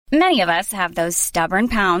Many of us have those stubborn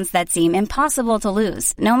pounds that seem impossible to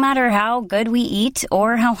lose, no matter how good we eat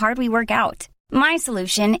or how hard we work out. My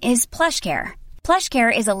solution is PlushCare.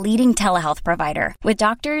 PlushCare is a leading telehealth provider with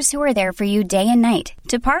doctors who are there for you day and night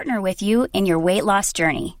to partner with you in your weight loss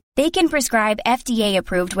journey. They can prescribe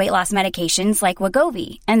FDA-approved weight loss medications like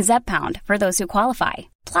Wegovy and Zepbound for those who qualify.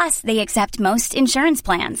 Plus, they accept most insurance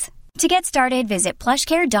plans. To get started, visit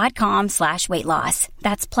plushcare.com/weightloss.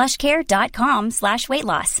 That's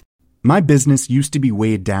plushcare.com/weightloss. My business used to be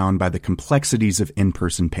weighed down by the complexities of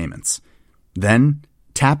in-person payments. Then,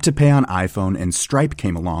 Tap to Pay on iPhone and Stripe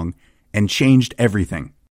came along and changed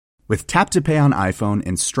everything. With Tap to Pay on iPhone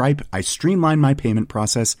and Stripe, I streamlined my payment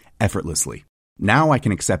process effortlessly. Now I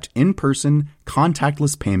can accept in-person,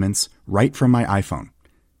 contactless payments right from my iPhone.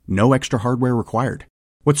 No extra hardware required.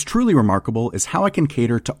 What's truly remarkable is how I can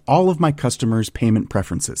cater to all of my customers' payment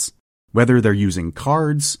preferences. Whether they're using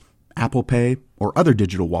cards, Apple Pay, or other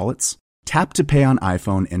digital wallets, Tap to Pay on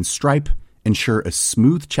iPhone and Stripe ensure a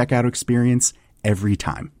smooth checkout experience every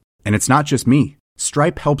time. And it's not just me.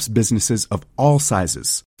 Stripe helps businesses of all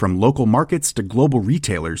sizes, from local markets to global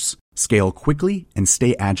retailers, scale quickly and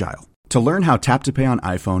stay agile. To learn how Tap to Pay on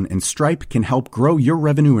iPhone and Stripe can help grow your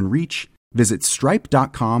revenue and reach, visit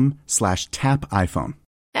stripe.com/tapiphone.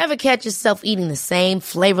 Ever catch yourself eating the same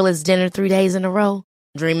flavorless dinner 3 days in a row?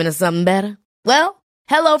 Dreaming of something better? Well,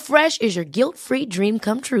 HelloFresh is your guilt-free dream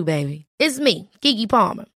come true, baby. It's me, Keke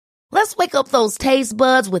Palmer. Let's wake up those taste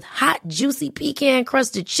buds with hot, juicy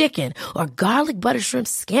pecan-crusted chicken or garlic butter shrimp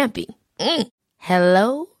scampi.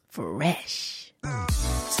 Hello Fresh.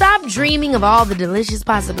 Stop dreaming of all the delicious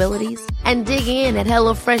possibilities and dig in at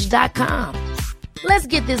HelloFresh.com. Let's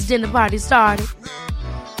get this dinner party started.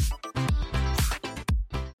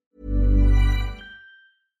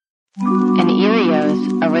 An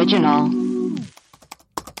Erios original.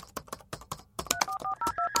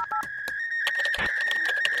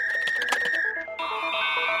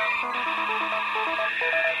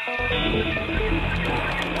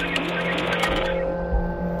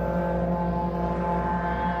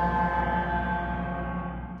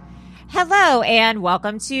 Hello and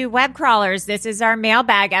welcome to Web Crawlers. This is our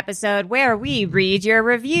mailbag episode where we read your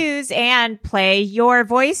reviews and play your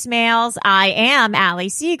voicemails. I am Allie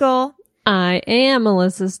Siegel. I am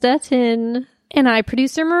Melissa Stettin. And I,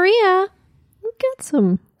 producer Maria. We've got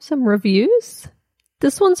some reviews.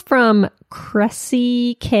 This one's from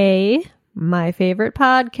Cressy K, my favorite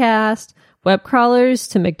podcast. Web crawlers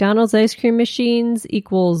to McDonald's ice cream machines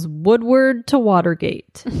equals Woodward to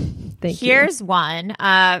Watergate. Thank you. Here's one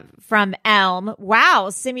from Elm.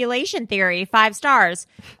 Wow, simulation theory, 5 stars.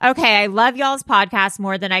 Okay, I love y'all's podcast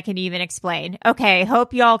more than I can even explain. Okay,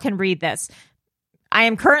 hope y'all can read this. I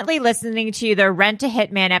am currently listening to the Rent a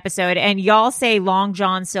Hitman episode, and y'all say Long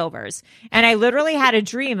John Silver's. And I literally had a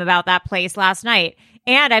dream about that place last night.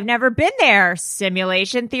 And I've never been there.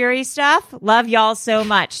 Simulation theory stuff. Love y'all so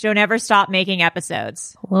much. Don't ever stop making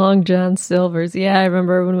episodes. Long John Silver's. Yeah, I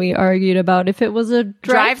remember when we argued about if it was a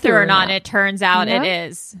drive-thru or not. It turns out it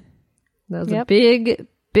is. That was a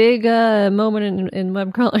big moment in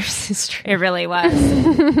Web Crawlers history. It really was.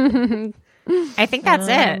 I think that's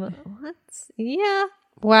it. Yeah.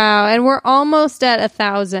 Wow. And we're almost at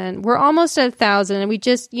 1,000. And we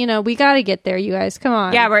just, we got to get there, you guys. Come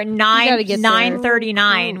on. Yeah, we're at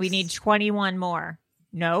 939. We need 21 more.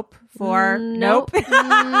 Nope. 4. Nope.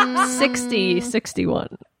 60, 61.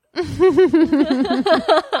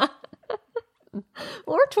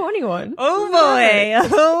 Or 21. Oh boy.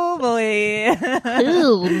 Oh boy.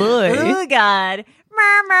 Oh boy. Oh God.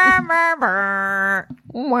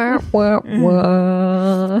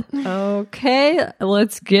 Okay,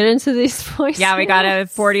 let's get into these voices. Yeah, we got a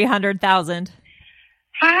 100,000.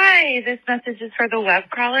 Hi, this message is for the Web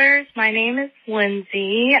Crawlers. My name is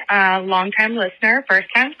Lindsay, longtime listener,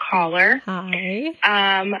 first-time caller. Hi.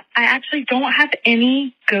 I actually don't have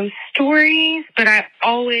any ghost stories, but I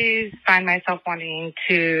always find myself wanting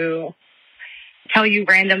to tell you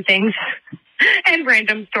random things and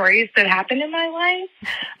random stories that happen in my life.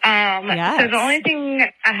 So the only thing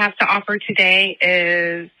I have to offer today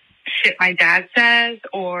is shit my dad says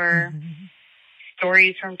or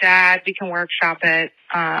stories from dad. We can workshop it,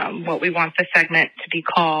 what we want the segment to be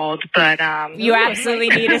called. But you absolutely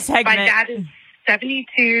need a segment. My dad is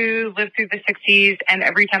 72, lived through the 60s, and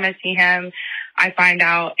every time I see him, I find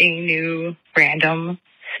out a new random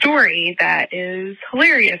story that is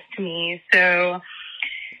hilarious to me. So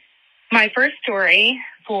my first story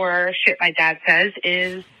for shit my dad says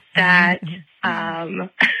is that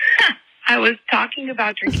I was talking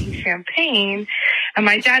about drinking champagne, and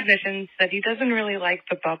my dad mentions that he doesn't really like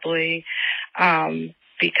the bubbly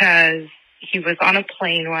because he was on a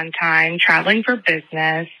plane one time traveling for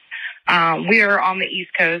business. We were on the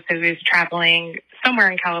East Coast, so he was traveling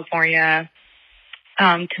somewhere in California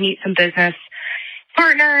to meet some business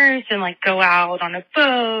partners and like go out on a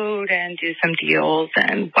boat and do some deals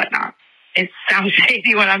and whatnot. It sounds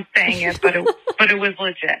shady when I'm saying it, but it was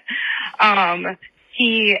legit.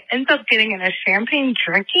 He ends up getting in a champagne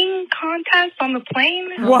drinking contest on the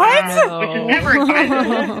plane. What? Which is never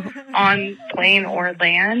advisable on plane or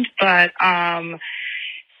land. But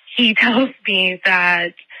he tells me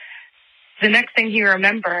that the next thing he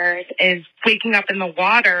remembers is waking up in the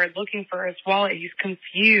water looking for his wallet. He's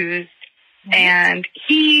confused. What? And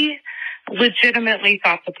he legitimately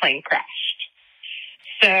thought the plane crashed.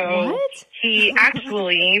 So he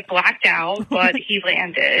actually blacked out, but he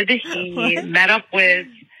landed. He met up with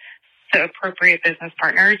the appropriate business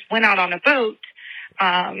partners, went out on a boat,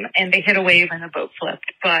 and they hit a wave and the boat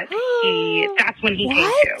flipped. But that's when he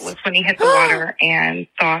came to, was when he hit the water and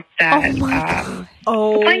thought that the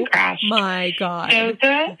plane crashed. My God. So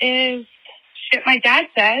that is shit my dad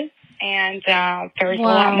says. And there's a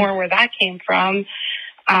lot more where that came from.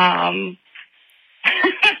 Oh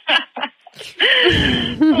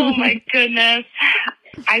my goodness.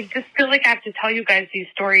 I just feel like I have to tell you guys these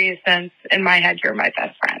stories since in my head you're my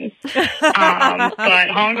best friends. But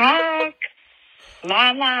honk honk.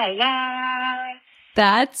 La la la.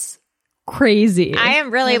 That's crazy. I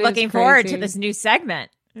am really looking forward to this new segment.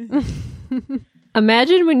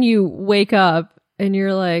 Imagine when you wake up and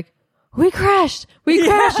you're like, we crashed.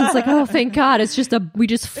 It's like, oh, thank God. It's just we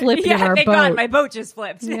just flipped in our thank boat. God, my boat just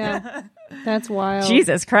flipped. Yeah. That's wild.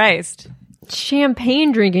 Jesus Christ.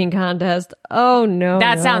 Champagne drinking contest. Oh, no.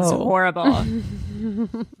 That sounds horrible.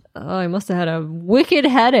 Oh, I must have had a wicked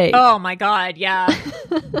headache. Oh, my God. Yeah.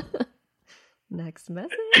 Next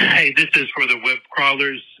message. Hey, this is for the web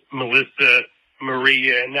crawlers, Melissa,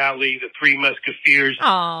 Maria, and Natalie, the three musketeers.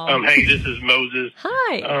 Hey, this is Moses.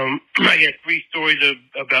 Hi. I got 3 stories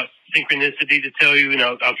about synchronicity to tell you, and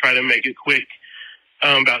I'll try to make it quick.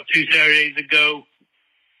 About 2 Saturdays ago,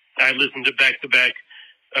 I listened to back-to-back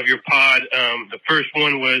of your pod. The first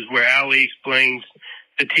one was where Allie explains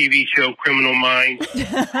the TV show Criminal Minds.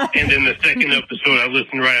 And then the second episode I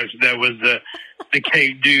listened right after that was the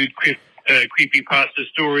Cave Dude creepypasta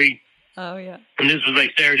story. Oh, yeah. And this was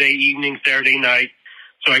like Saturday evening, Saturday night.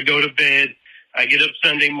 So I go to bed. I get up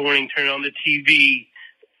Sunday morning, turn on the TV,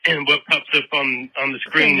 and what pops up on the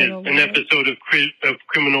screen is an episode of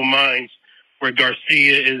Criminal Minds where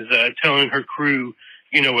Garcia is telling her crew,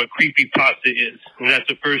 what creepypasta is. And that's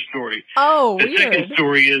the first story. Oh, the second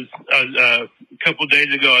story is a couple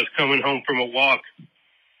days ago, I was coming home from a walk.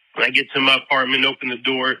 And I get to my apartment, open the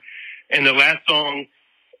door, and the last song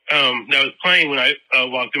that was playing when I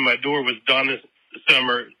walked in my door was Donna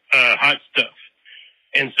Summer, Hot Stuff.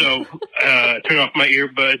 And so turn off my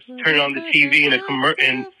earbuds, turn on the TV, and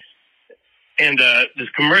this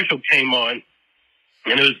commercial came on,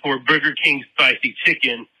 and it was for Burger King Spicy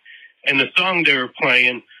Chicken. And the song they were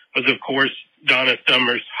playing was, of course, Donna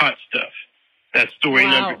Summer's Hot Stuff. That's story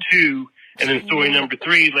number 2. And then story number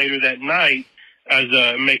 3, later that night, I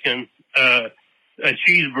was making a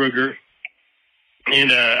cheeseburger.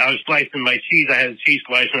 And I was slicing my cheese. I had a cheese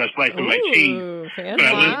slicer, and I was slicing my cheese. But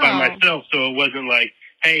I lived by myself, so it wasn't like,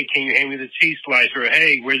 hey, can you hand me the cheese slicer? Or,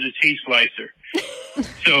 hey, where's the cheese slicer?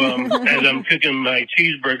 So as I'm cooking my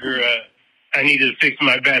cheeseburger, I needed to fix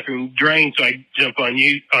my bathroom drain, so I jump on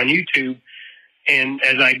YouTube. And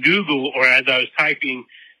as I Google, or as I was typing,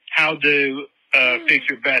 how to fix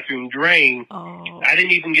your bathroom drain, I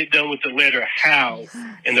didn't even get done with the letter how.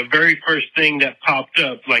 And the very first thing that popped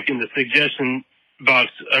up, like in the suggestion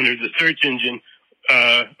box under the search engine,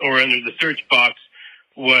 or under the search box,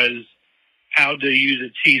 was how to use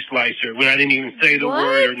a cheese slicer when I didn't even say the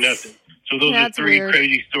word or nothing. So those are 3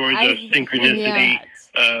 crazy stories of synchronicity.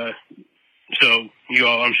 So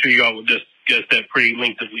I'm sure you all will discuss that pretty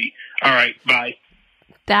lengthily. All right, bye.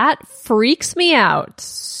 That freaks me out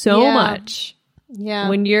so much. Yeah.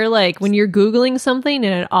 When you're Googling something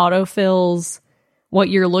and it autofills what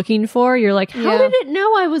you're looking for, you're like, how did it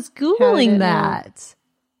know I was Googling that?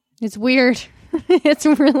 It's weird. It's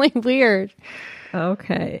really weird.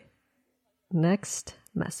 Okay. Next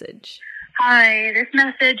message. Hi, this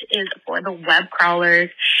message is for the web crawlers.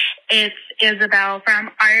 It's Isabel from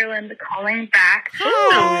Ireland calling back.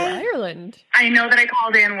 Hi, Ireland. I know that I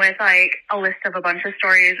called in with like a list of a bunch of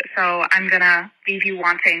stories, so I'm going to leave you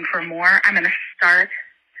wanting for more. I'm going to start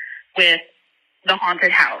with the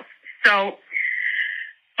haunted house. So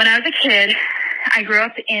when I was a kid, I grew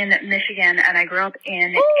up in Michigan, and I grew up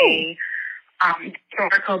in a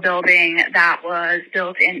historical building that was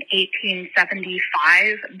built in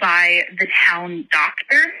 1875 by the town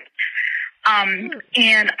doctor.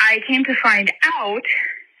 And I came to find out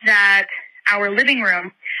that our living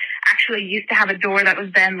room actually used to have a door that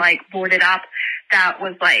was then like boarded up that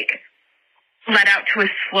was like let out to a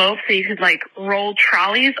slope so you could like roll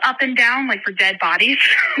trolleys up and down like for dead bodies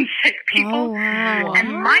from sick people. Oh, wow.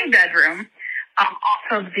 And my bedroom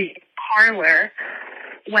off of the parlor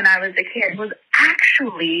when I was a kid was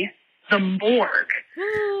actually the morgue.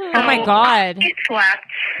 Oh my God. I slept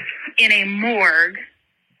in a morgue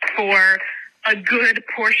for a good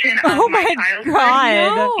portion of my childhood.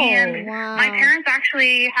 God. And Wow. my parents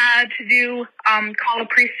actually had to do, call a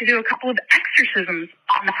priest to do a couple of exorcisms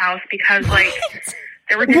on the house because, like,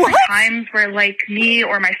 there were different times where, like, me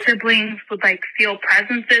or my siblings would, like, feel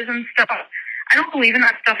presences and stuff. I don't believe in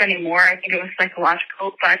that stuff anymore. I think it was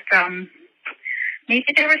psychological, but maybe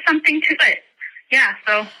there was something to it. Yeah,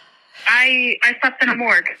 so I slept in a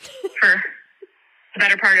morgue for the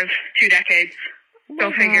better part of 2 decades.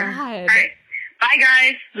 Go figure. God. All right. Bye,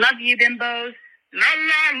 guys. Love you, bimbos. La,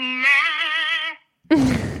 la,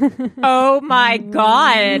 la. Oh my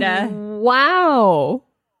God. Wow.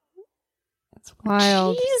 That's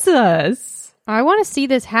wild. Jesus. I want to see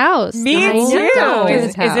this house. Me I too. need to go to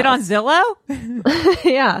Is this it on house. Zillow?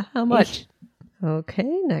 Yeah. How much?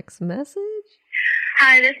 Okay. Next message.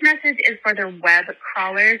 Hi, this message is for the web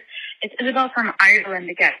crawlers. It's Isabel from Ireland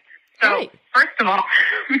again. So, Hi. first of all,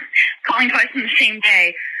 calling twice in the same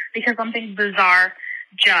day because something bizarre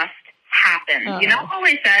just happened. You know how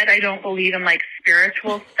I said I don't believe in, like,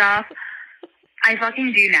 spiritual stuff? I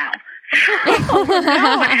fucking do now.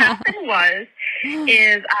 What happened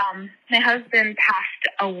is my husband passed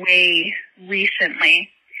away recently.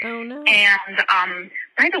 Oh, no. And,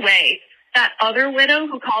 by the way, that other widow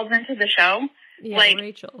who calls into the show, Yeah, like,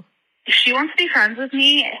 Rachel. she wants to be friends with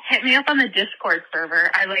me. Hit me up on the Discord server.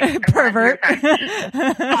 I like Pervert.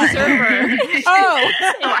 Server. Oh.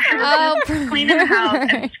 So I was cleaning the house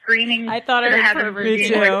and screaming. I thought I to the heard heavens, pervert. being Me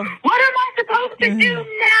too. like, what am I supposed to do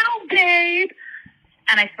now, babe?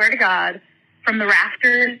 And I swear to God, from the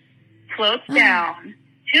rafters floats down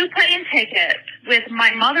 2 plane tickets with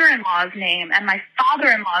my mother-in-law's name and my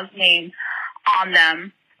father-in-law's name on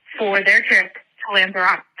them for their trip to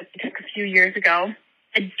Lanzarote that they took a few years ago.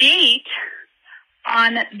 The date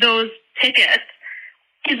on those tickets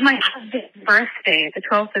is my husband's birthday, the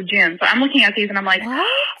 12th of June. So I'm looking at these and I'm like,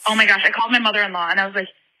 oh my gosh, I called my mother-in-law and I was like,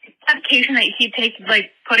 that vacation that you keep taking,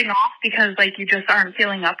 like, putting off because, like, you just aren't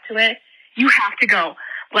feeling up to it, you have to go.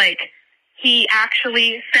 Like, he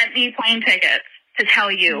actually sent me plane tickets to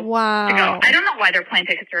tell you to go. Wow. I don't know why their plane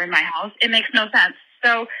tickets are in my house. It makes no sense.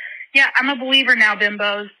 So, yeah, I'm a believer now,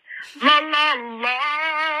 bimbos. La, la,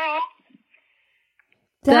 la.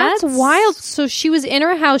 That's That's- wild. So she was in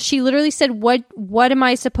her house. She literally said, what am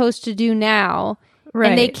I supposed to do now? Right.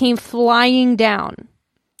 And they came flying down.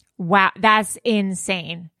 Wow. That's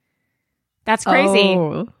insane. That's crazy.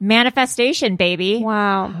 Oh. Manifestation, baby.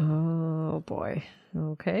 Wow. Oh, boy.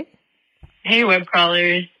 Okay. Hey, web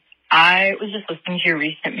crawlers. I was just listening to your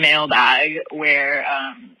recent mailbag where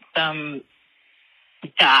some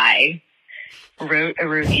guy wrote a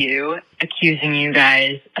review accusing you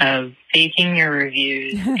guys of faking your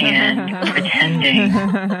reviews and pretending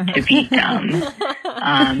to be dumb.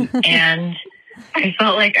 And I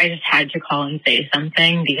felt like I just had to call and say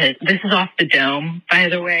something because this is off the dome, by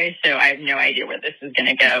the way, so I have no idea where this is going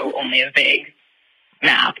to go, only a vague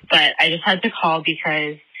map. But I just had to call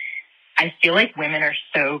because I feel like women are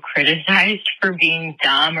so criticized for being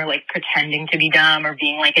dumb or like pretending to be dumb or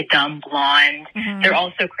being like a dumb blonde. Mhm. They're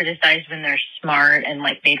also criticized when they're smart and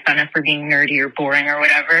like made fun of for being nerdy or boring or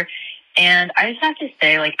whatever. And I just have to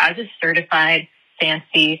say, like, as a certified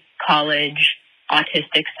fancy college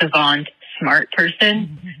autistic savant smart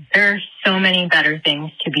person, there are so many better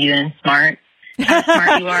things to be than smart. How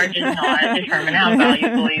smart you are does not determine how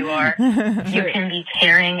valuable you are. You can be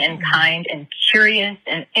caring and kind and curious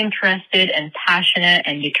and interested and passionate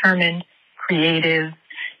and determined, creative.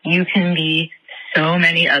 You can be so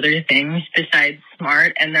many other things besides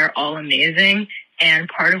smart, and they're all amazing. And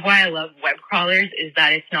part of why I love web crawlers is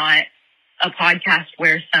that it's not a podcast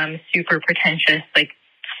where some super pretentious, like,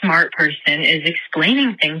 smart person is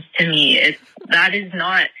explaining things to me. That is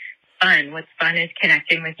not fun. What's fun is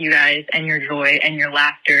connecting with you guys and your joy and your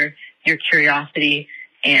laughter, your curiosity,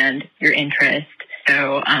 and your interest.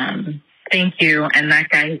 So thank you. And that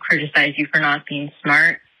guy who criticized you for not being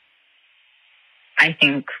smart, I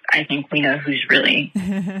think we know who's really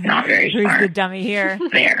not very Who's smart. the dummy here?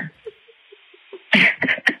 There.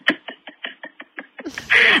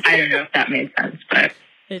 I don't know if that made sense, but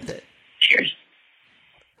It did. Cheers.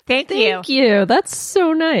 Thank you. Thank you. That's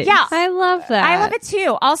so nice. Yeah. I love that. I love it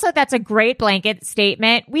too. Also, that's a great blanket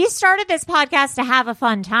statement. We started this podcast to have a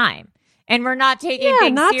fun time, and we're not taking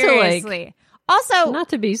things not seriously. Also, not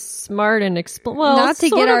to be smart and not to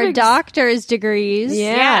get our doctor's degrees.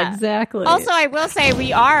 Yeah, exactly. Also, I will say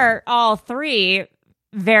we are all three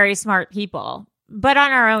very smart people, but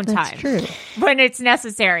on our own time. That's true. When it's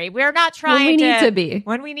necessary. We're not trying when we need to be.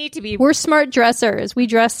 When we need to be. We're smart dressers. We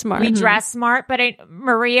dress smart. We dress smart, but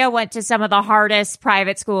Maria went to some of the hardest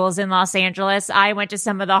private schools in Los Angeles. I went to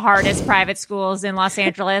some of the hardest private schools in Los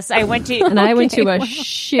Angeles. I went to a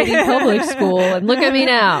shitty public school, and look at me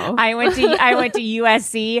now. I went to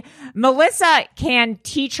USC. Melissa can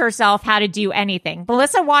teach herself how to do anything.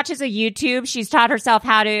 Melissa watches a YouTube. She's taught herself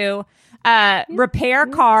how to repair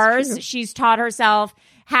cars. She's taught herself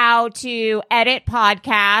how to edit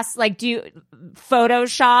podcasts, like do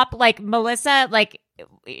Photoshop. Like Melissa, like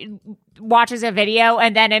watches a video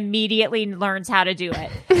and then immediately learns how to do it.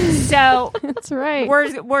 So that's right.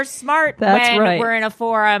 We're smart when we're in a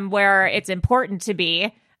forum where it's important to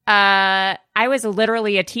be. I was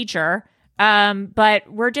literally a teacher. But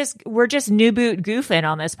we're just new boot goofing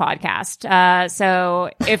on this podcast.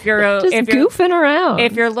 So if you're goofing around,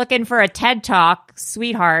 if you're looking for a TED Talk,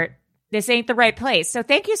 sweetheart, this ain't the right place. So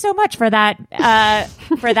thank you so much for that,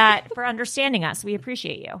 for understanding us. We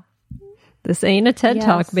appreciate you. This ain't a TED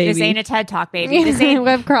Talk, baby. This ain't a TED Talk, baby. This ain't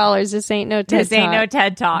web crawlers. This ain't no TED Talk. This ain't no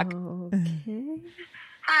TED Talk. Okay.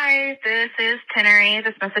 Hi, this is Tinnery.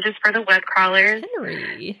 This message is for the web crawlers.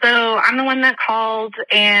 Tinnery. So I'm the one that called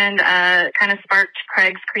and kind of sparked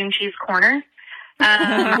Craig's cream cheese corner.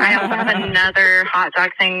 I also have another hot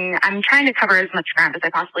dog thing. I'm trying to cover as much ground as I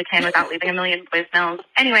possibly can without leaving a million voicemails.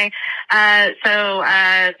 Anyway, have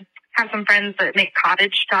some friends that make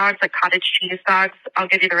cottage dogs, like cottage cheese dogs. I'll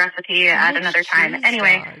give you the recipe at another time.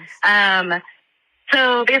 Anyway,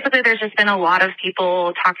 so basically there's just been a lot of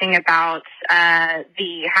people talking about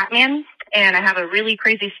the Hat Man, and I have a really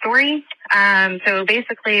crazy story. So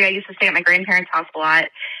basically I used to stay at my grandparents' house a lot,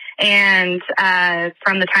 and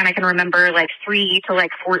from the time I can remember, like 3 to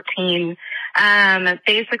like 14,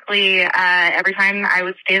 basically every time I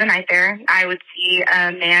would stay the night there, I would see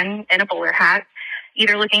a man in a bowler hat,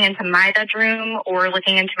 either looking into my bedroom or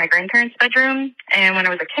looking into my grandparents' bedroom. And when I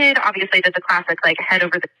was a kid, obviously I did the classic like head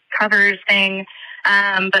over the covers thing.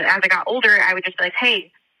 But as I got older, I would just be like,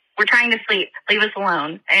 hey, we're trying to sleep. Leave us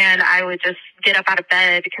alone. And I would just get up out of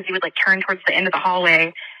bed because he would like turn towards the end of the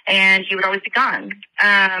hallway and he would always be gone.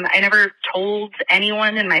 I never told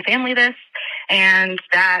anyone in my family this, and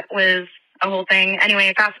that was a whole thing.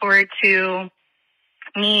 Anyway, fast forward to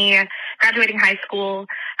me graduating high school.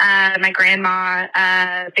 My grandma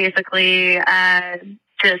basically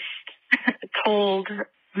just told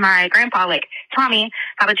my grandpa, like, Tommy,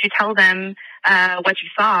 how about you tell them what you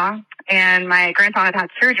saw? And my grandpa had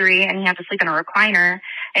surgery and he had to sleep in a recliner.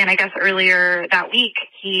 And I guess earlier that week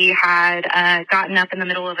he had gotten up in the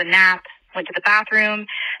middle of a nap, went to the bathroom,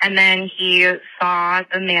 and then he saw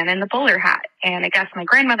the man in the bowler hat. And I guess my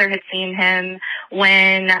grandmother had seen him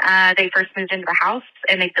when they first moved into the house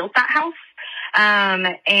and they built that house.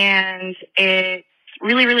 And it's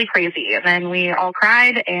really, really crazy. And then we all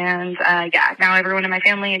cried, and now everyone in my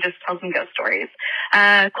family just tells me ghost stories.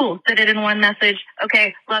 Cool. Did it in one message.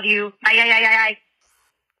 Okay. Love you. Bye.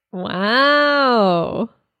 Wow.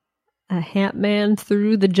 A Hat Man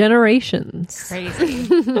through the generations.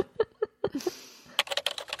 Crazy.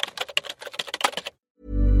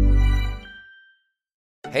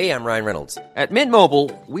 Hey, I'm Ryan Reynolds. At Mint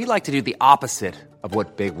Mobile, we like to do the opposite of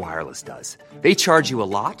what Big Wireless does. They charge you a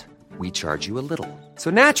lot. We charge you a little. So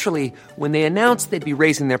naturally, when they announced they'd be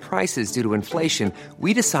raising their prices due to inflation,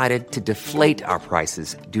 we decided to deflate our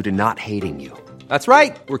prices due to not hating you. That's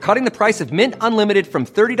right. We're cutting the price of Mint Unlimited from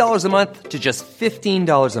 $30 a month to just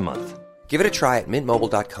 $15 a month. Give it a try at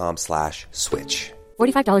mintmobile.com/switch.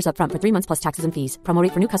 $45 up front for 3 months plus taxes and fees. Promo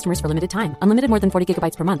rate for new customers for limited time. Unlimited more than 40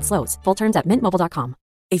 gigabytes per month. Slows full terms at mintmobile.com.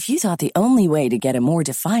 If you thought the only way to get a more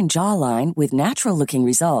defined jawline with natural-looking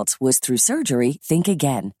results was through surgery, think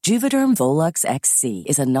again. Juvederm Volux XC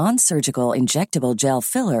is a non-surgical injectable gel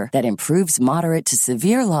filler that improves moderate to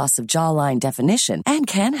severe loss of jawline definition and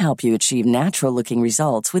can help you achieve natural-looking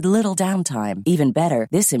results with little downtime. Even better,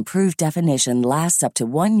 this improved definition lasts up to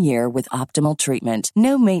 1 year with optimal treatment.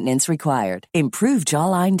 No maintenance required. Improve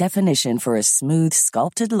jawline definition for a smooth,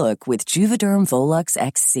 sculpted look with Juvederm Volux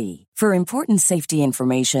XC. For important safety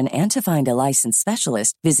information and to find a licensed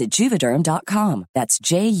specialist, visit Juvederm.com. That's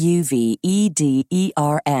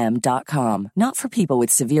JUVEDERM.com. Not for people with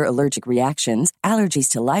severe allergic reactions, allergies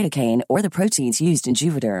to lidocaine, or the proteins used in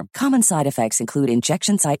Juvederm. Common side effects include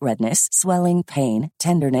injection site redness, swelling, pain,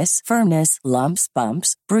 tenderness, firmness, lumps,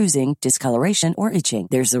 bumps, bruising, discoloration, or itching.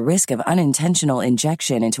 There's a risk of unintentional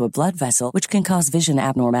injection into a blood vessel, which can cause vision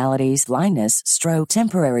abnormalities, blindness, stroke,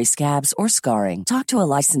 temporary scabs, or scarring. Talk to a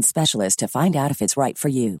licensed specialist to find out if it's right for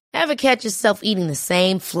you. Ever catch yourself eating the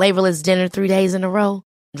same flavorless dinner 3 days in a row?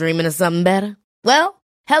 Dreaming of something better? Well,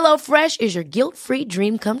 HelloFresh is your guilt-free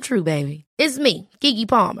dream come true, baby. It's me, Keke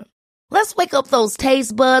Palmer. Let's wake up those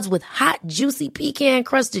taste buds with hot, juicy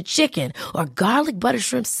pecan-crusted chicken or garlic butter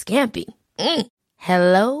shrimp scampi.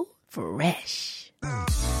 Hello Fresh.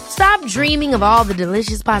 Stop dreaming of all the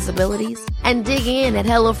delicious possibilities and dig in at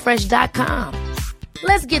HelloFresh.com.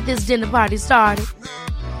 Let's get this dinner party started.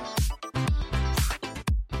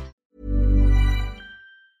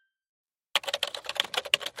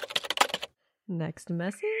 Next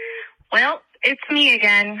message. Well, it's me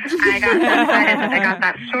again. I got so excited that I got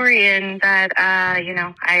that story in that,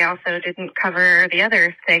 I also didn't cover the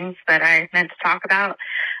other things that I meant to talk about.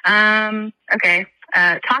 Taco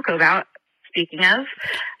about, speaking of.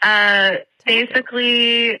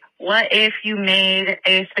 Basically, what if you made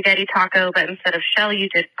a spaghetti taco, but instead of shell, you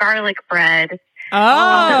did garlic bread?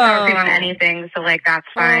 Sour cream on anything, so that's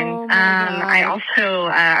fine. I also,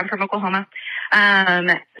 I'm from Oklahoma.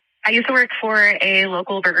 I used to work for a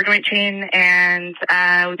local burger joint chain, and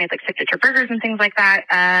we made signature burgers and things like that.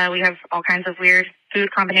 We have all kinds of weird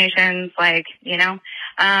food combinations,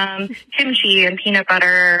 kimchi and peanut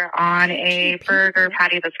butter on a burger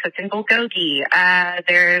patty that's cooked in bulgogi.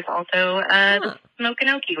 There's also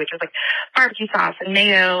smokinoki, which is barbecue sauce and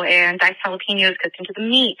mayo and diced jalapenos cooked into the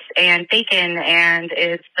meat and bacon, and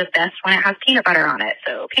it's the best when it has peanut butter on it.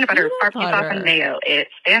 So peanut butter, barbecue sauce, and mayo.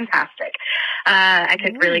 It's fantastic. I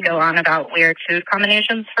could really go on about weird food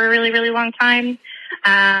combinations for a really, really long time.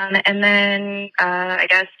 And then I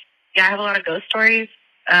have a lot of ghost stories.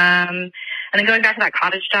 And then going back to that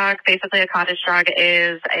cottage dog, basically a cottage dog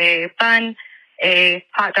is a bun, a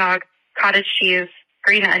hot dog, cottage cheese,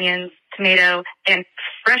 green onions, tomato, and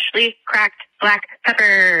freshly cracked black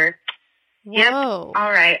pepper. Whoa. Yep.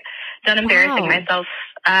 All right. Done embarrassing myself.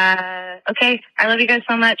 Okay. I love you guys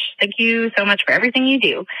so much. Thank you so much for everything you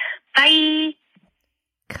do. Bye.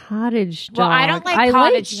 Cottage dog. Well, I don't like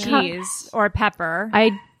cottage cheese or pepper.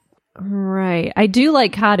 I do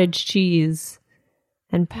like cottage cheese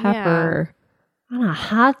and pepper. On a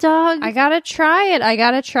hot dog? I gotta try it.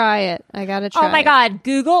 Oh my God.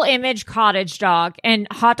 Google image cottage dog, and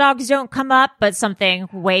hot dogs don't come up, but something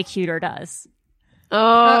way cuter does.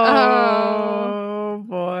 Oh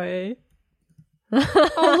boy. Look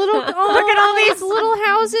at all these little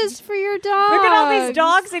houses for your dog. Look at all these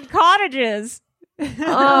dogs in cottages.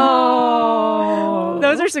 Oh,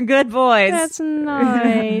 those are some good boys. That's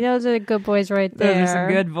nice. Those are the good boys right there. Those are some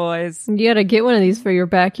good boys. You gotta get one of these for your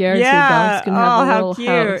backyard. Yeah. So your dogs can have a little cute.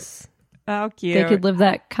 house. How cute. They could live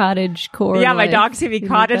that cottage core. Yeah, my dogs can be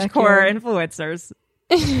cottage core influencers.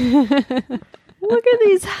 Look at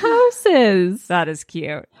these houses. That is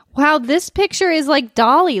cute. Wow, this picture is like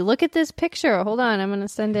Dolly. Look at this picture. Hold on, I'm going to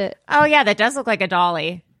send it. Oh, yeah, that does look like a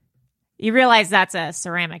dolly. You realize that's a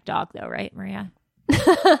ceramic dog, though, right, Maria?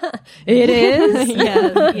 It is?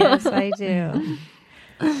 Yes, I do.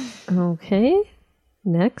 Okay.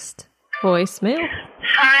 Next, voicemail.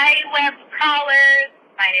 Hi, web callers.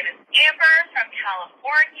 My name is Amber from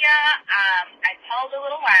California. I called a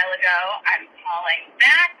little while ago. I'm calling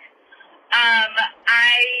back.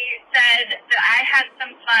 I said that I had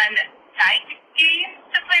some fun psych games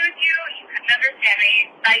to play with you. You couldn't understand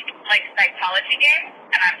me. Like psychology games.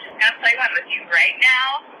 And I'm just going to play one with you right now.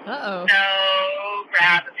 Uh-oh. So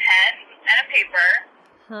grab a pen and a paper.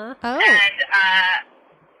 Huh? Oh. And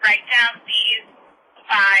write down these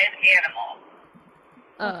 5 animals.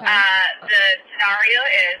 The scenario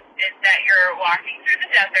is that you're walking through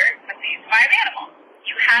the desert with these 5 animals.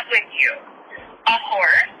 You have with you a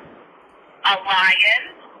horse, a lion,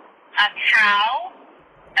 a cow,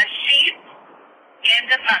 a sheep, and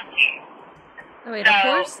a monkey. Oh, wait, so, a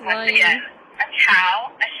horse, once lion. again, a cow,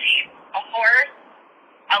 a sheep, a horse,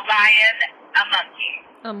 a lion, a monkey.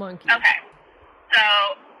 A monkey. Okay. So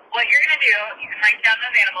what you're going to do, you can write down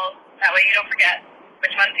those animals. That way you don't forget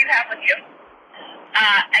which ones you have with you.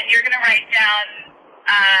 And you're going to write down,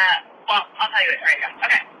 I'll tell you what to write down.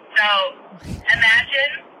 Okay. So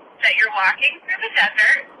imagine that you're walking through the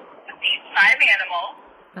desert with these 5 animals.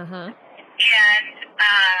 Uh-huh. And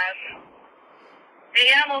the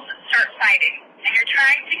animals start fighting. and you're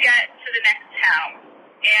trying to get to the next town,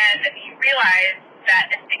 and you realize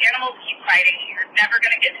that if the animals keep fighting, you're never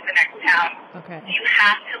going to get to the next town. Okay. You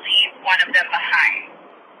have to leave one of them behind.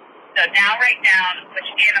 So now write down which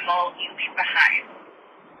animal you leave behind.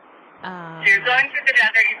 So you're going through the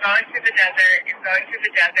desert, you're going through the desert, you're going through the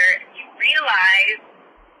desert. You realize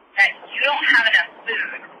that you don't have enough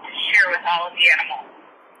food to share with all of the animals.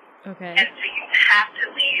 Okay. And so you have to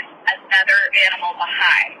leave another animal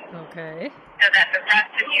behind. Okay. So that the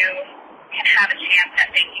rest of you can have a chance at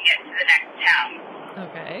making it to the next town.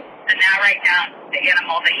 Okay. So now write down the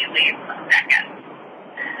animal that you leave second.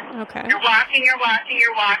 Okay. You're walking, and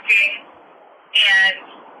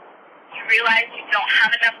you realize you don't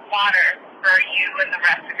have enough water for you and the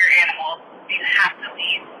rest of your animals. So you have to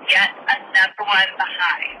leave yet another one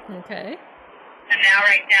behind. Okay. So now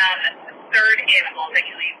write down the third animal that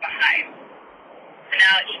you leave behind. So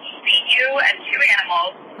now it's just you and two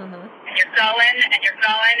animals, and you're going,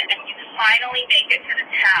 and you finally make it to the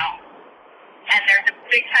town. And there's a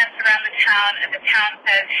big fence around the town, and the town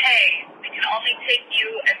says, hey, we can only take you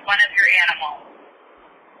and one of your animals.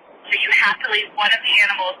 So you have to leave one of the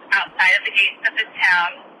animals outside of the gates of this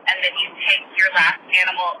town, and then you take your last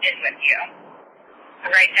animal in with you.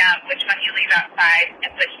 So write down which one you leave outside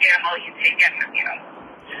and which animal you take in with you.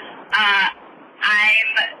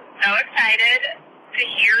 I'm so excited to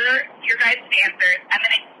hear your guys' answers. I'm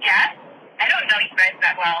going to guess, I don't know you guys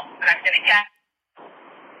that well, but I'm going to guess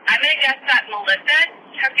that Melissa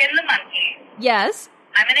took in the monkey. Yes.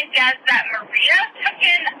 I'm going to guess that Maria took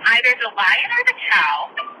in either the lion or the cow.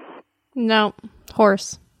 No,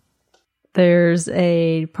 horse. There's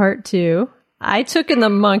a part 2. I took in the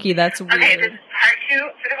monkey. That's weird. Okay, this is part 2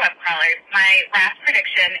 for the web crawlers. My last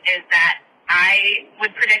prediction is that I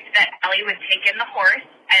would predict that Ellie would take in the horse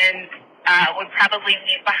and would probably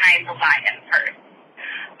leave behind the lion first.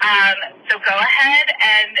 So go ahead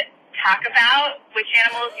and talk about which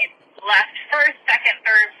animals you left first, second,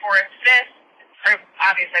 third, fourth, fifth, or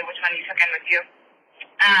obviously which one you took in with you.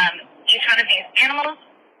 Each one of these animals,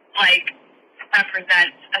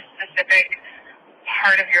 represents a specific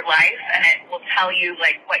part of your life, and it will tell you,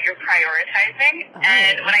 what you're prioritizing. Oh.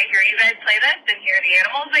 And when I hear you guys play this and hear the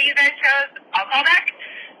animals that you guys chose, I'll call back,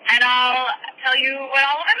 and I'll tell you what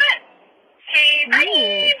all of them meant. Okay, bye!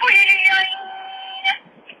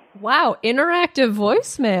 Wow, interactive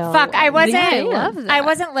voicemail. Fuck, I wasn't. Yeah, I love that. I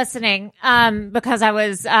wasn't listening because I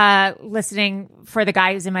was listening for the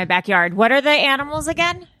guy who's in my backyard. What are the animals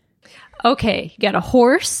again? Okay, you got a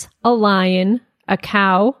horse, a lion, a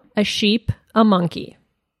cow, a sheep, a monkey.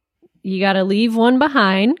 You got to leave one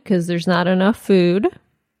behind because there's not enough food.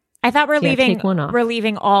 I thought we're leaving take one off. We're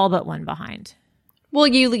leaving all but one behind. Well,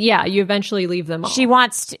 you eventually leave them all. She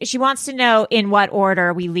wants to know in what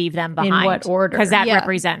order we leave them behind. In what order? Because that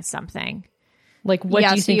represents something. What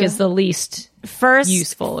do you think is the least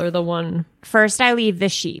useful or the one? First, I leave the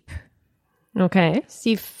sheep. Okay.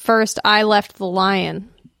 See, first I left the lion.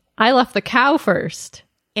 I left the cow first.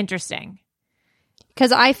 Interesting.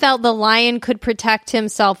 Because I felt the lion could protect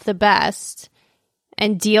himself the best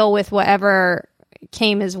and deal with whatever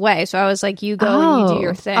came his way. So I was like, you go and you do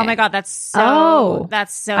your thing. Oh my God, that's so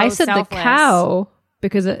I said selfless. the cow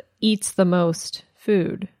because it eats the most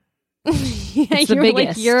food. Yeah, the you're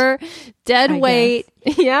biggest. You're dead weight.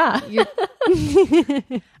 Yeah.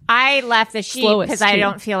 I left the sheep Slowest, because I too.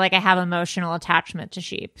 don't feel like I have emotional attachment to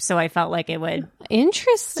sheep. So I felt like it would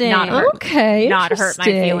Interesting. not hurt, Okay, not hurt my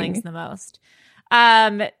interesting. feelings the most.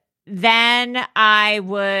 Then I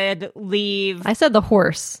would leave. I said the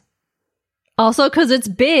horse. Also, because it's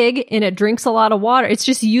big and it drinks a lot of water. It's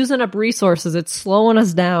just using up resources. It's slowing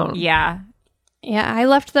us down. Yeah. Yeah, I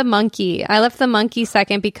left the monkey. I left the monkey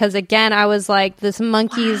second because, again, I was like, this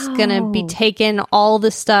monkey's going to be taking all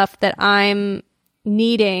the stuff that I'm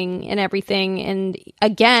needing and everything. And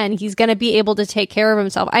again, he's going to be able to take care of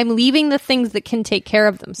himself. I'm leaving the things that can take care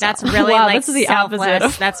of themselves. That's really Wow, like that's the selfless.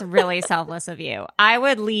 opposite. That's really selfless of you. I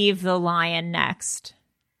would leave the lion next.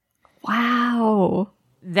 Wow.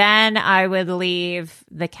 Then I would leave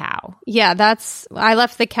the cow. Yeah, I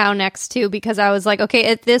left the cow next too because I was like, okay,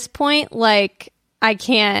 at this point, I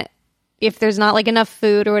can't, if there's not enough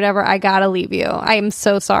food or whatever, I gotta leave you. I am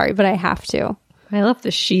so sorry, but I have to. I left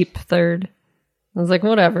the sheep third. I was like,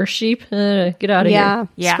 whatever, sheep, get out of here.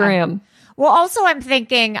 Yeah. Scram. Well, also I'm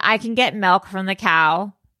thinking I can get milk from the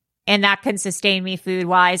cow and that can sustain me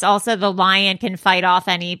food-wise. Also, the lion can fight off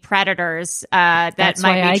any predators that That's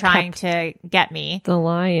why might I be trying kept to get me. The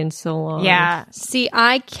lion so long. Yeah. See,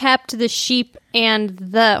 I kept the sheep and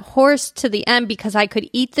the horse to the end because I could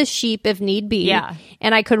eat the sheep if need be. Yeah.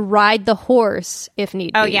 And I could ride the horse if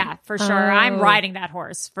need be. Oh, yeah, for sure. I'm riding that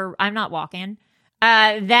horse. I'm not walking.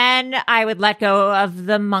 Then I would let go of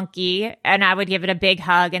the monkey and I would give it a big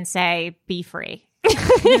hug and say, be free.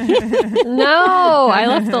 No, I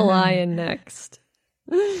left the lion next.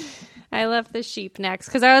 I left the sheep next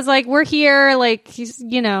because I was like, we're here. Like, he's,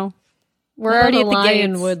 you know, we're already at the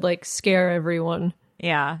lion gates. would like scare everyone.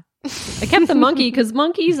 Yeah. I kept the monkey because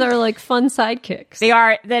monkeys are like fun sidekicks. They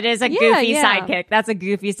are. That is a goofy yeah. sidekick. That's a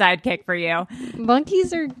goofy sidekick for you.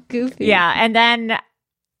 Monkeys are goofy. Yeah. And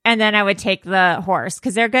then I would take the horse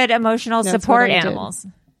because they're good emotional That's support what I did. animals.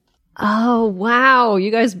 Oh, wow.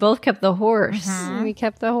 You guys both kept the horse. We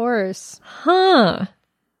kept the horse. Huh.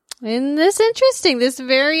 And this interesting. This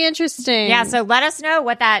very interesting. Yeah. So let us know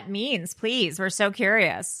what that means, please. We're so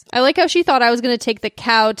curious. I like how she thought I was going to take the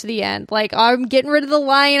cow to the end. Like, I'm getting rid of the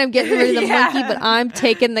lion, I'm getting rid of the monkey, but I'm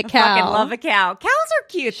taking the cow. Fucking love a cow. Cows are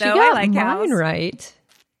cute, She though. got I like cows. mine right.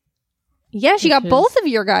 Yeah, she got both of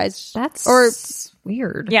your guys. That's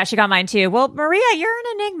weird. Yeah, she got mine too. Well, Maria, you're an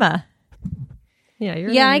enigma. Yeah,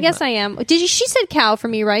 you're Yeah, I guess I am. She said cow for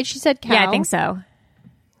me, right? She said cow. Yeah, I think so.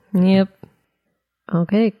 Yep.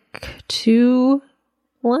 Okay, 2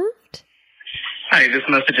 left. Hi, this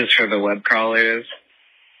message is for the web crawlers.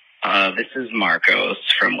 This is Marcos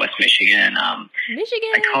from West Michigan. Michigan.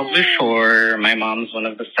 I called before. My mom's one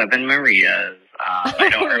of the 7 Marias. I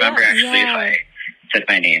don't remember actually if I said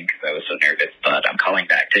my name because I was so nervous, but I'm calling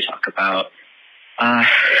back to talk about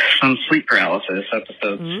some sleep paralysis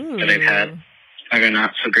episodes that I've had. They're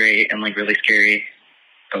not so great and like really scary,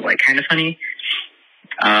 but like kind of funny.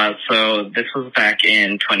 So this was back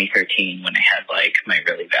in 2013 when I had like my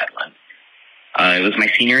really bad one. It was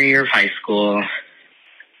my senior year of high school.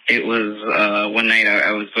 It was one night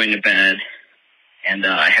I was going to bed and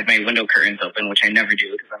I had my window curtains open, which I never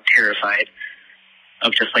do because I'm terrified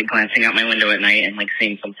of just like glancing out my window at night and like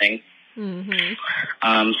seeing something. Mm-hmm.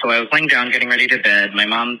 So I was laying down getting ready to bed. My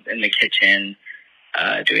mom's in the kitchen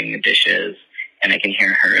doing the dishes. And I can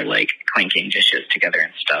hear her, like, clanking dishes together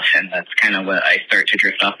and stuff. And that's kind of what I start to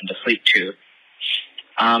drift off into sleep to.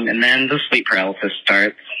 And then the sleep paralysis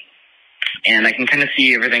starts. And I can kind of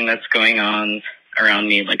see everything that's going on around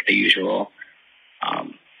me, like the usual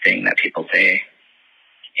thing that people say.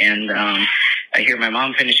 And I hear my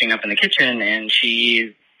mom finishing up in the kitchen. And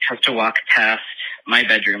she has to walk past my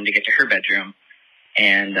bedroom to get to her bedroom.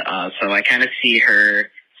 And so I kind of see her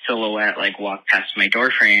silhouette, like, walk past my door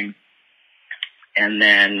frame. And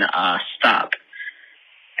then stop.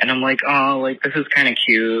 And I'm like, oh, like, this is kind of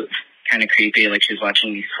cute, kind of creepy. Like, she's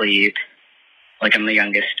watching me sleep. Like, I'm the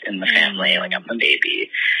youngest in the family. Like, I'm the baby.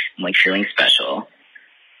 I'm, like, feeling special.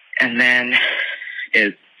 And then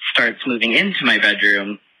it starts moving into my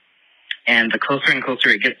bedroom. And the closer and closer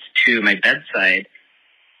it gets to my bedside,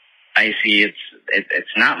 I see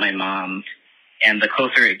it's not my mom. And the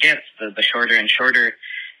closer it gets, the shorter and shorter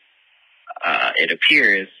it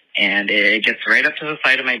appears. And it gets right up to the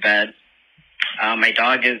side of my bed. My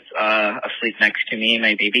dog is asleep next to me,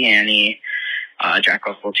 my baby Annie, Jack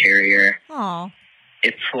Russell Terrier. Aww.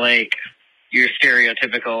 It's like your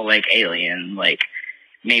stereotypical, like, alien, like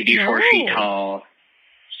maybe 4 feet tall,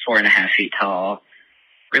 4.5 feet tall,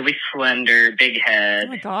 really slender, big head. Oh,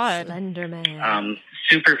 my God. Slender man.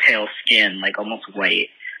 Super pale skin, like almost white.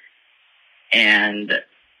 And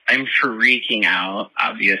I'm freaking out,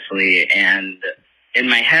 obviously, and in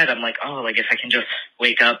my head, I'm like, oh, like if I can just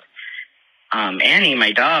wake up Annie,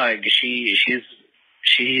 my dog, she's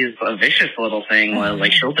a vicious little thing.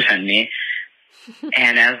 Like she'll defend me.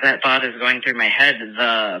 And as that thought is going through my head,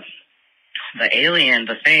 the alien,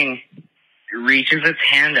 the thing, reaches its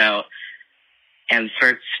hand out and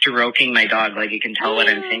starts stroking my dog. Like, you can tell what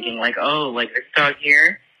I'm thinking. Like, oh, like this dog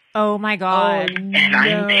here. Oh my God. And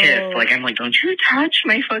I'm pissed. Like, I'm like, don't you touch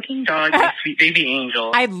my fucking dog, my sweet baby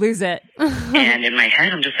angel. I'd lose it. And in my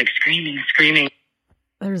head, I'm just like screaming.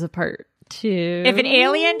 There's a part 2. If an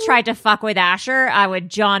alien tried to fuck with Asher, I would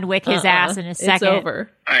John Wick his ass in a second. It's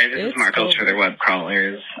over. Hi, this is Marcos for the web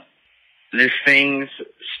crawlers. This thing's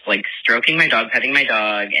like stroking my dog, petting my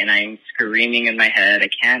dog, and I'm screaming in my head. I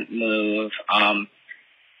can't move.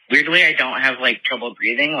 Weirdly, I don't have like trouble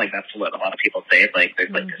breathing. Like that's what a lot of people say. It's like there's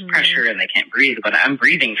like this pressure and they can't breathe, but I'm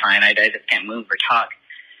breathing fine. I just can't move or talk.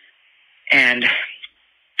 And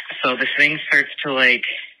so this thing starts to like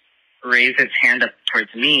raise its hand up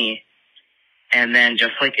towards me. And then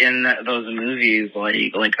just like in those movies,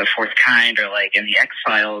 like The Fourth Kind or like in the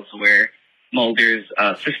X-Files where Mulder's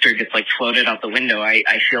sister gets like floated out the window, I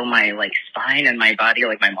feel my like spine and my body,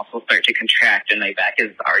 like my muscles start to contract and my back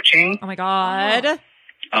is arching. Oh my God.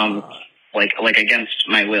 Like against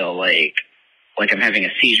my will, like I'm having a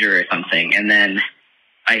seizure or something. And then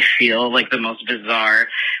I feel like the most bizarre,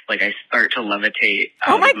 like I start to levitate.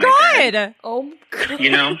 Oh my God! Bed, oh, God.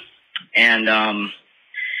 You know, and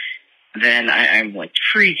then I'm like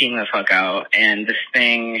freaking the fuck out, and this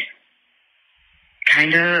thing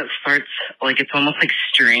kind of starts like it's almost like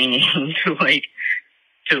straining to like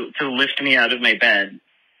to lift me out of my bed.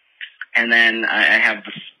 And then I have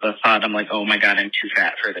the thought, I'm like, oh my God, I'm too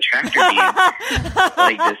fat for the tractor beam.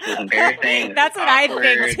 Like, this is embarrassing. That's what I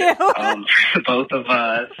think too. For both of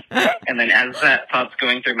us. And then as that thought's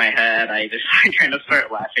going through my head, I just kind of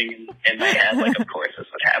start laughing in my head, like, of course this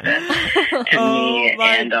would happen to me.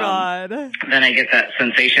 My and God. Then I get that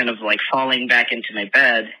sensation of like falling back into my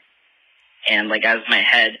bed. And like as my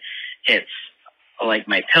head hits like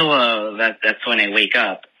my pillow, that's when I wake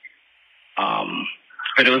up.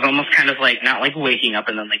 But it was almost kind of like, not like waking up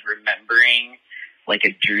and then like remembering like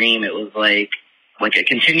a dream. It was like a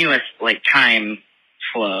continuous like time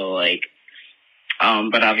flow, like,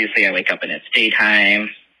 but obviously I wake up and it's daytime.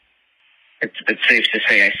 It's safe to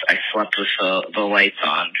say I slept with the lights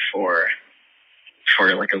on for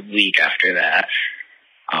like a week after that.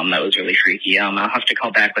 That was really freaky. I'll have to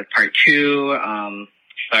call back with part 2.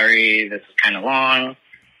 Sorry, this is kind of long.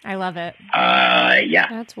 I love it. Yeah.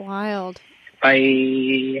 That's wild.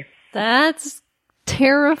 Bye. That's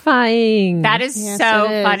terrifying. That is so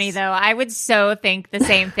funny, though. I would so think the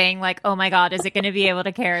same thing. Like, oh my God, is it going to be able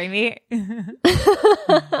to carry me?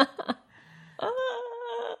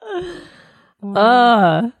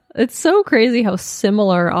 It's so crazy how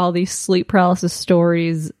similar all these sleep paralysis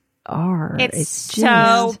stories are. It's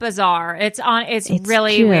so bizarre. It's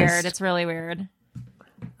really weird. It's really weird.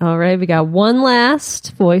 All right, we got one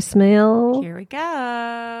last voicemail. Here we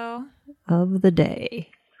go. Of the day.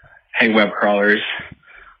 Hey, web crawlers.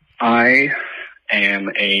 I am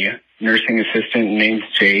a nursing assistant named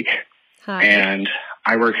Jake. Hi. And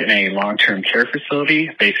I work in a long-term care facility,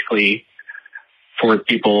 basically for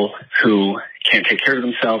people who can't take care of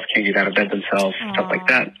themselves, can't get out of bed themselves, stuff like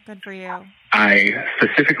that. Good for you. I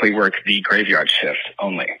specifically work the graveyard shift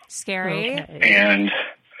only. Scary. Okay. And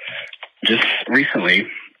just recently,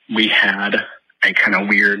 we had a kind of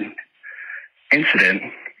weird incident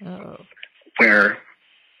where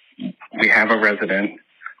we have a resident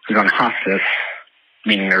who's on hospice,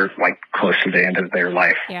 meaning they're like close to the end of their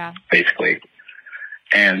life, basically.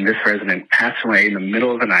 And this resident passed away in the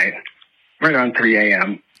middle of the night, right around 3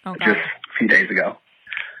 a.m., just a few days ago.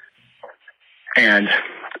 And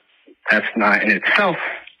that's not in itself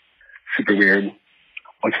super weird.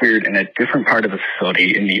 What's weird, in a different part of the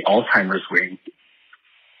facility, in the Alzheimer's wing,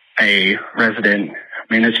 a resident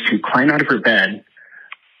managed to climb out of her bed,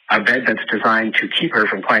 a bed that's designed to keep her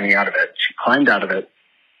from climbing out of it. She climbed out of it,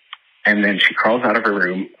 and then she crawls out of her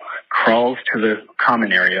room, crawls to the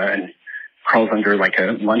common area, and crawls under like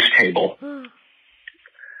a lunch table.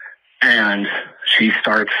 And she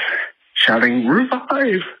starts shouting,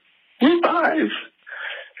 "Revive! Revive!"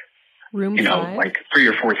 Room you know, 5? like 3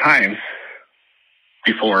 or 4 times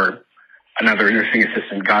before another nursing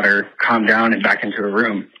assistant got her calmed down and back into her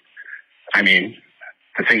room. I mean,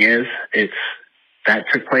 the thing is, that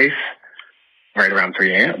took place right around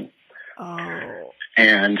 3 a.m. Oh.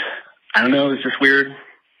 And I don't know, it was just weird.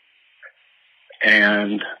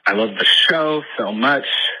 And I love the show so much.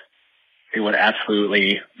 It would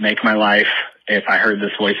absolutely make my life if I heard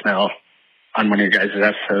this voicemail on one of your guys'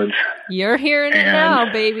 episodes. You're hearing it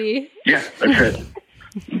now, baby. Yeah, that's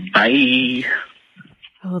it. Bye.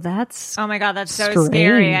 Oh, that's Oh my God, that's so strange.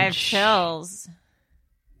 scary. I have chills.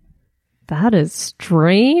 That is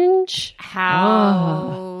strange.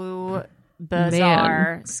 How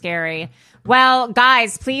bizarre, scary. Well,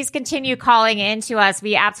 guys, please continue calling in to us.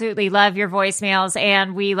 We absolutely love your voicemails,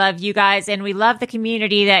 and we love you guys, and we love the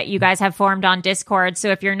community that you guys have formed on Discord.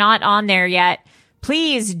 So if you're not on there yet,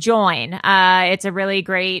 please join. It's a really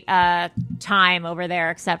great time over there,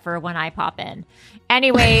 except for when I pop in.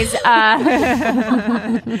 Anyways,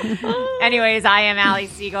 I am Allie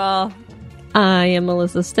Siegel. I am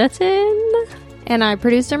Melissa Stettin. And I'm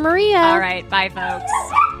producer Maria. All right. Bye, folks.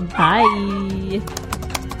 Bye.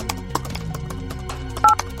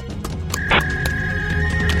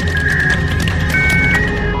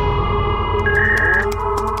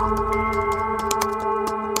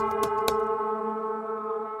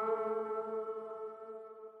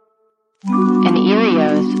 An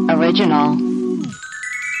Erios original.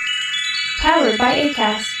 Powered by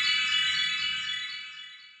Acast.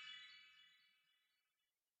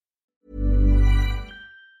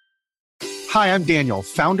 Hi, I'm Daniel,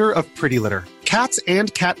 founder of Pretty Litter. Cats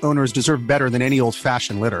and cat owners deserve better than any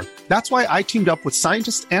old-fashioned litter. That's why I teamed up with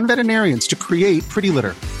scientists and veterinarians to create Pretty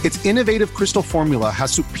Litter. Its innovative crystal formula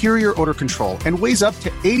has superior odor control and weighs up to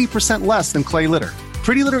 80% less than clay litter.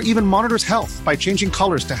 Pretty Litter even monitors health by changing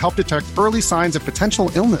colors to help detect early signs of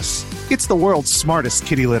potential illness. It's the world's smartest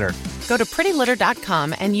kitty litter. Go to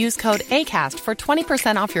prettylitter.com and use code ACAST for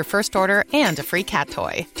 20% off your first order and a free cat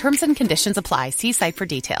toy. Terms and conditions apply. See site for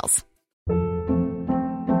details.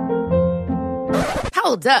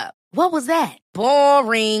 Hold up. What was that?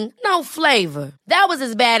 Boring. No flavor. That was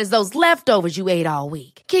as bad as those leftovers you ate all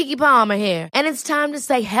week. Keke Palmer here, and it's time to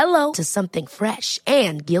say hello to something fresh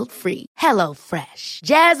and guilt-free. Hello Fresh.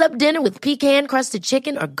 Jazz up dinner with pecan-crusted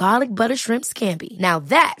chicken or garlic butter shrimp scampi. Now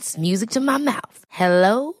that's music to my mouth.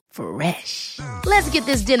 Hello Fresh. Let's get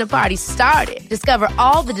this dinner party started. Discover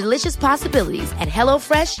all the delicious possibilities at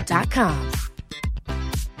HelloFresh.com.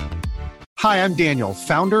 Hi, I'm Daniel,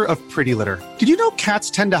 founder of Pretty Litter. Did you know cats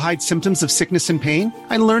tend to hide symptoms of sickness and pain?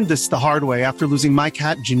 I learned this the hard way after losing my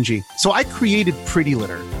cat, Gingy. So I created Pretty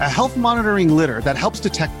Litter, a health monitoring litter that helps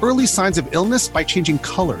detect early signs of illness by changing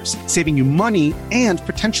colors, saving you money and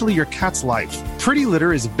potentially your cat's life. Pretty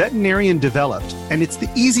Litter is veterinarian developed, and it's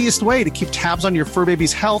the easiest way to keep tabs on your fur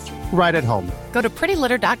baby's health right at home. Go to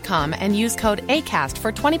prettylitter.com and use code ACAST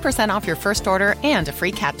for 20% off your first order and a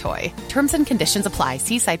free cat toy. Terms and conditions apply.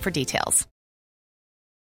 See site for details.